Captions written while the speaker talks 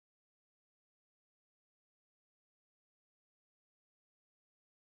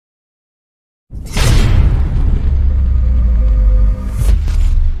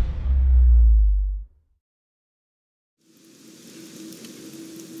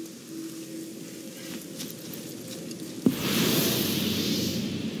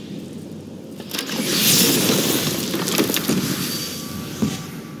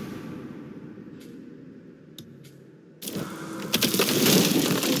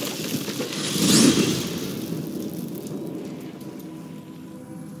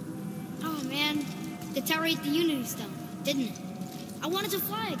deteriorate the Unity Stone, didn't it? I wanted to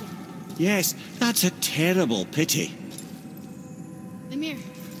fly again. Yes, that's a terrible pity. Mimir,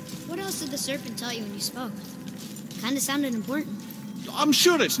 what else did the serpent tell you when you spoke? Kinda sounded important. I'm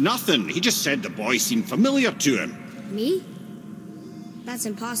sure it's nothing. He just said the boy seemed familiar to him. Me? That's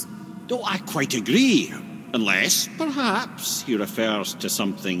impossible. Oh, I quite agree. Unless, perhaps, he refers to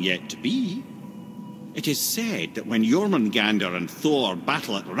something yet to be. It is said that when Jormungandr and Thor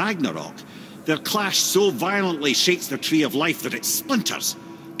battle at Ragnarok, their clash so violently shakes the tree of life that it splinters,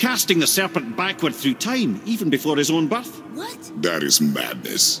 casting the serpent backward through time, even before his own birth. What? That is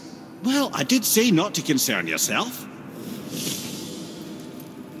madness. Well, I did say not to concern yourself.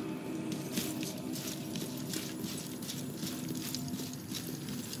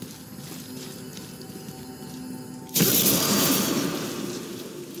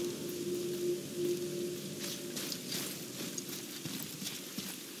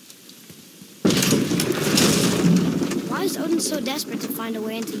 Why is Odin so desperate to find a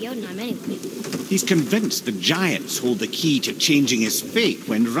way into Jotunheim anyway? He's convinced the giants hold the key to changing his fate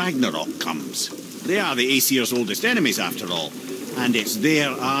when Ragnarok comes. They are the Aesir's oldest enemies, after all, and it's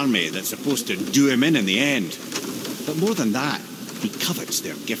their army that's supposed to do him in the end. But more than that, he covets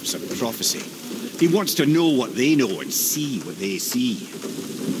their gifts of prophecy. He wants to know what they know and see what they see.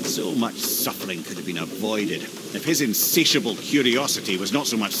 So much suffering could have been avoided if his insatiable curiosity was not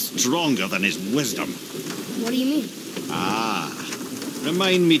so much stronger than his wisdom. What do you mean? Ah,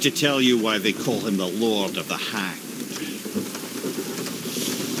 remind me to tell you why they call him the Lord of the Hanged.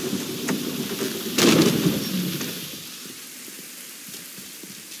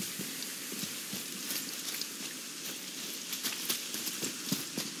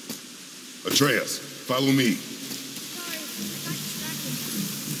 Atreus, follow me. Sorry, got distracted.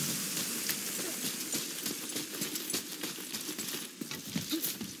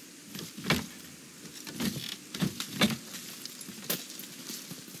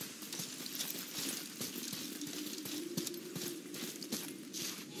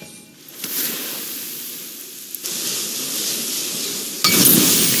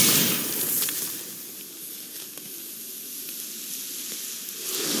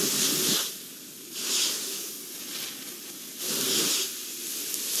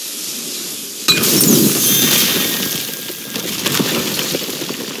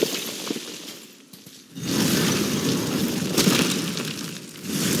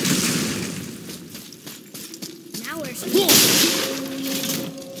 Now where's he?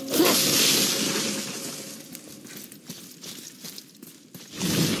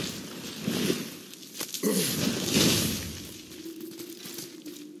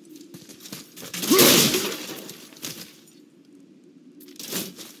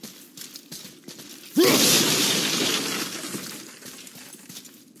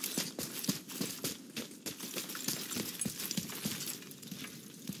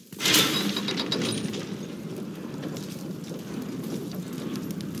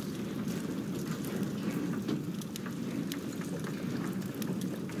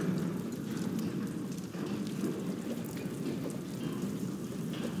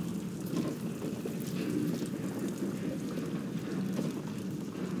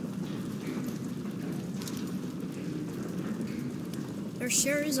 There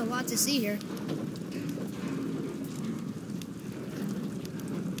sure is a lot to see here.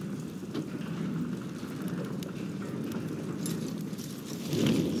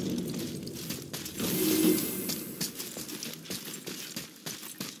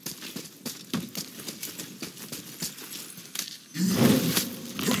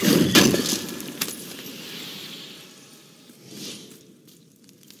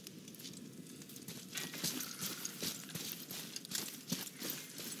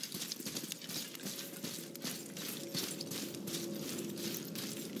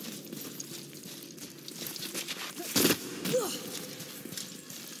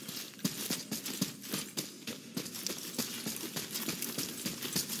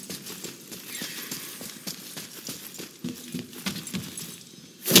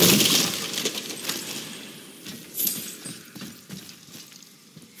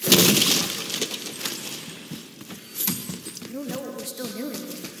 I don't know what we're still doing.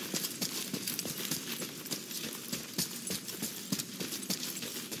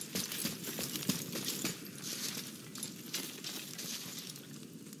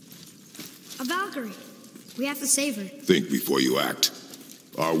 A Valkyrie. We have to save her. Think before you act.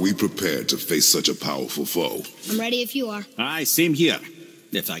 Are we prepared to face such a powerful foe? I'm ready if you are. Aye, same here,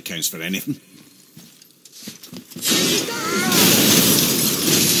 if that counts for anything.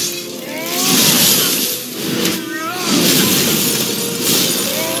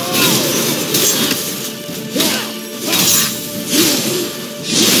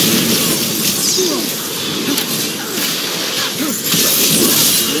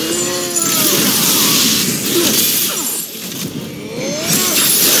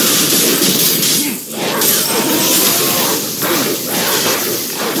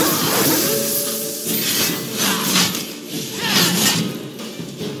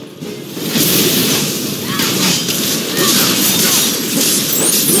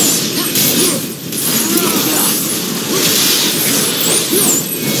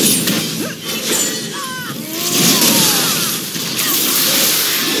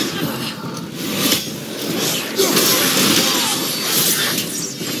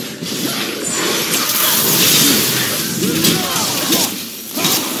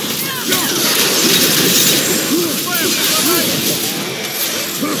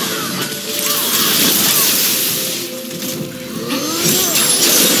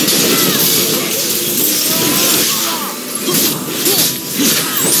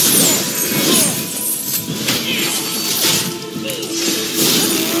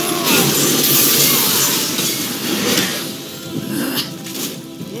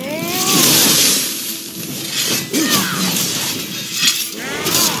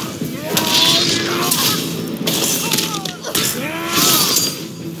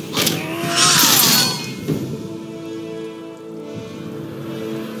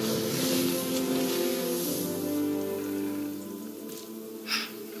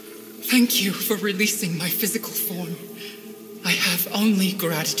 Thank you for releasing my physical form. I have only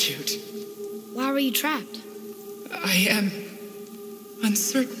gratitude. Why were you trapped? I am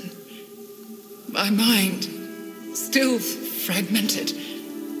uncertain. My mind still fragmented.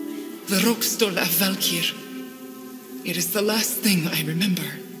 The Rokstol of Valkyrie. It is the last thing I remember.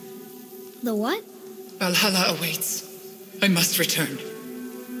 The what? Valhalla awaits. I must return.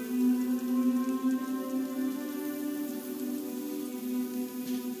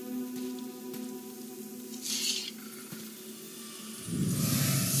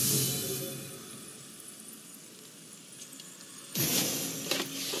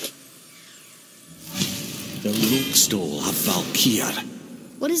 The Rokstol of Valkyrie.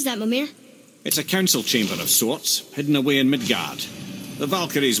 What is that, Mimir? It's a council chamber of sorts, hidden away in Midgard. The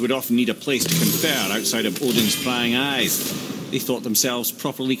Valkyries would often need a place to confer outside of Odin's prying eyes. They thought themselves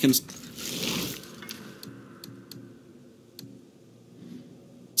properly concealed,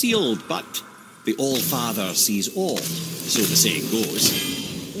 but the All-Father sees all, so the saying goes.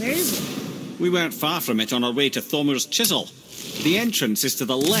 Where is it? We weren't far from it on our way to Thomur's Chisel. The entrance is to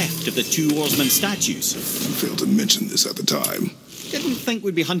the left of the two oarsmen statues. You failed to mention this at the time. Didn't think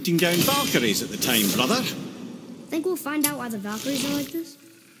we'd be hunting down Valkyries at the time, brother. Think we'll find out why the Valkyries are like this?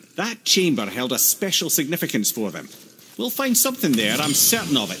 That chamber held a special significance for them. We'll find something there, I'm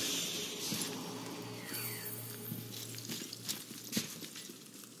certain of it.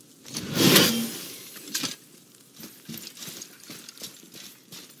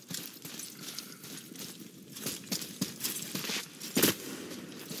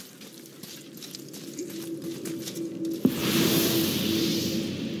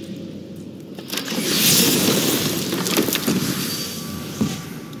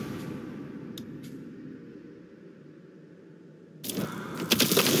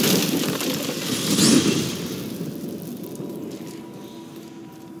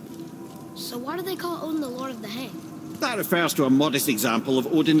 So why do they call Odin the Lord of the Hang? That refers to a modest example of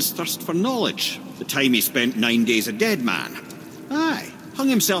Odin's thirst for knowledge. The time he spent 9 days a dead man. Aye, hung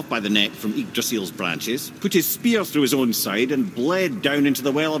himself by the neck from Yggdrasil's branches, put his spear through his own side and bled down into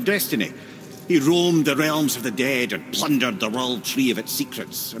the Well of Destiny. He roamed the realms of the dead and plundered the world tree of its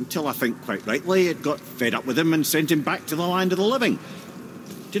secrets, until I think quite rightly it got fed up with him and sent him back to the land of the living.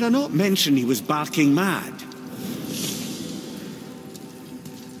 Did I not mention he was barking mad?